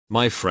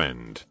My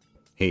friend.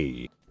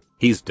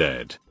 He's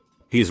dead.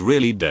 He's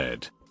really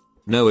dead.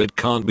 No, it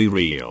can't be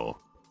real.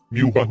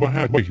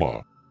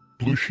 Mew-ha-ha-ha-ha.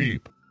 Blue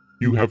sheep.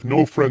 You have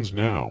no friends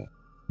now.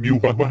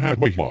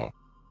 Mew-ha-ha-ha-ha.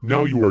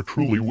 Now you are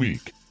truly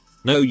weak.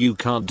 No, you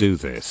can't do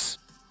this.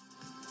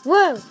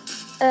 Whoa!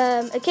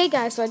 Okay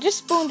guys, so I just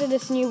spawned in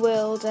this new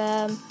world.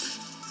 I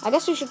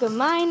guess we should go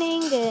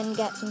mining and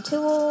get some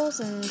tools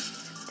and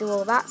do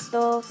all that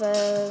stuff.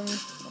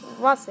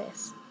 What's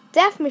this?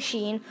 Death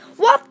machine?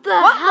 What the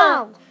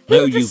hell?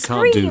 No, Who you just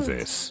can't do screamed?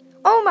 this.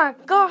 Oh my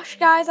gosh,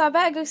 guys, I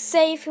better go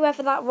save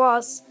whoever that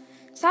was.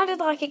 Sounded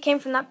like it came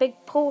from that big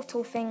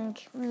portal thing,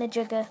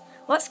 Majigger.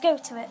 Let's go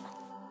to it.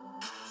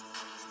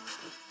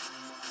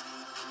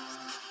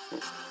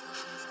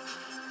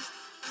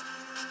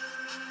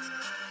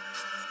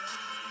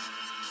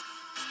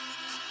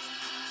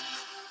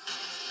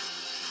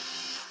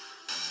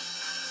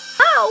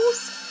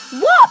 House?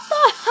 What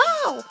the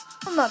hell?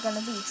 I'm not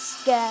gonna be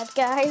scared,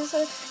 guys.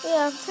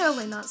 Yeah, I'm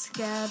totally not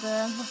scared.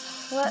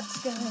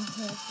 Let's go in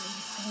here,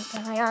 please.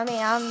 I mean,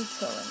 I'm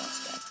totally not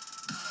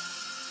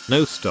scared.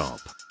 No, stop.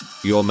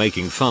 You're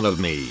making fun of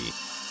me.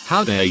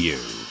 How dare you?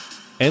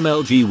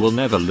 MLG will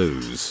never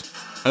lose.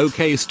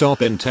 Okay,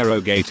 stop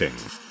interrogating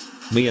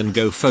me and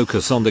go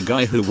focus on the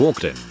guy who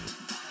walked in.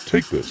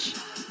 Take this.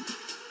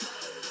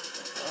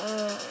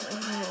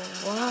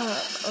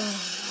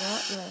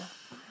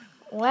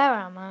 Where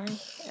am I?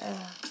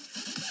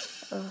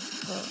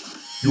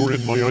 You're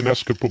in my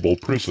unescapable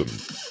prison.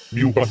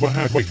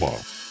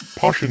 Mew-ha-ha-ha-ha.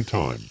 Potion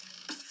time.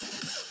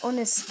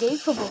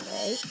 Unescapable,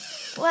 eh?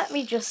 Let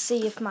me just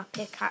see if my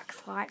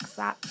pickaxe likes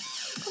that.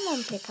 Come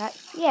on,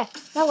 pickaxe. Yeah,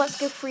 now let's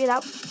go free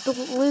that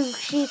blue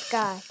sheep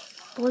guy.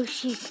 Blue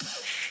sheep,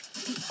 shh,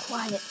 be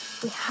quiet.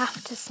 We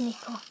have to sneak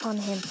up on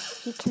him.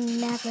 He can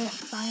never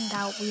find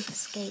out we've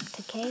escaped,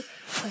 okay?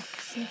 Quick,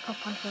 sneak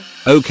up on him.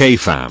 Okay,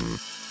 fam.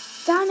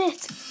 Damn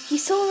it! He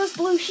saw us,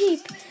 blue sheep!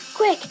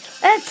 Quick,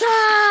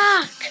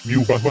 attack!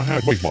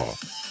 Mew-ha-ha-ha-ha.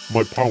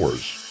 My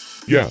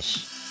powers.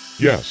 Yes.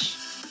 Yes.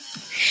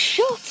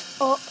 Shut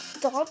up,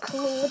 Dark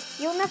Lord.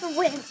 You'll never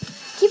win.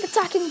 Keep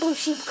attacking, blue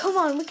sheep. Come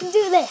on, we can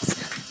do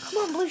this.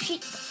 Come on, blue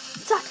sheep.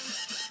 Attack.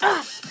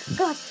 Ah,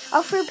 God.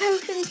 I'll throw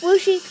potions, blue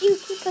sheep. You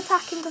keep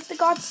attacking with the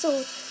god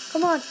sword.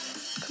 Come on.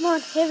 Come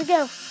on, here we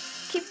go.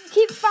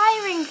 Keep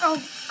firing.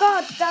 Oh,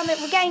 God damn it,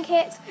 we're getting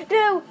hit.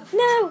 No,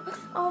 no.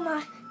 Oh,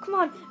 my. Come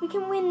on, we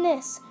can win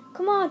this.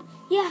 Come on.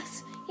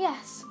 Yes,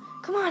 yes.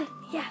 Come on.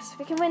 Yes,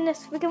 we can win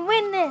this. We can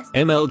win this.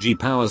 MLG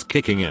powers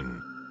kicking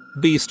in.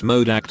 Beast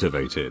mode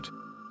activated.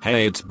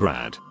 Hey, it's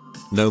Brad.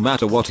 No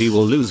matter what, he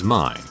will lose.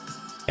 My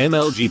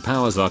MLG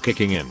powers are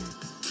kicking in.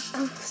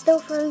 I'm still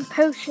throwing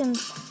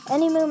potions.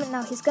 Any moment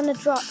now, he's gonna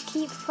drop.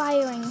 Keep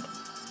firing.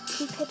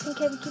 Keep hitting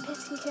him. Keep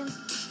hitting him.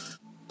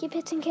 Keep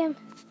hitting him.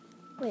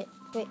 Wait.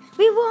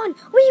 We won!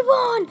 We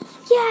won!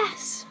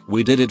 Yes!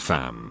 We did it,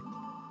 fam.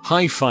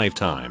 High five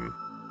time.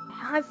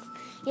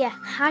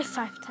 High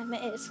five time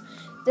it is.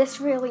 This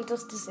really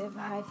does deserve a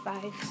high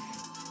five.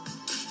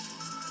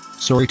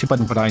 Sorry to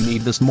button, but I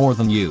need this more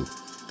than you.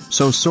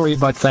 So sorry,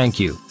 but thank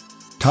you.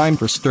 Time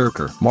for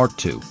Sturker Mark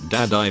 2.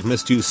 Dad, I've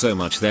missed you so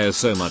much. There's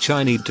so much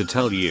I need to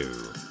tell you.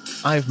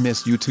 I've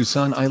missed you too,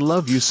 son. I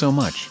love you so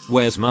much.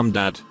 Where's Mum,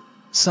 Dad?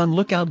 Son,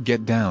 look out,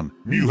 get down.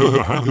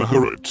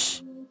 Mew-ha-ha-ha-ha.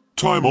 It's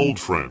time, old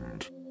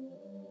friend.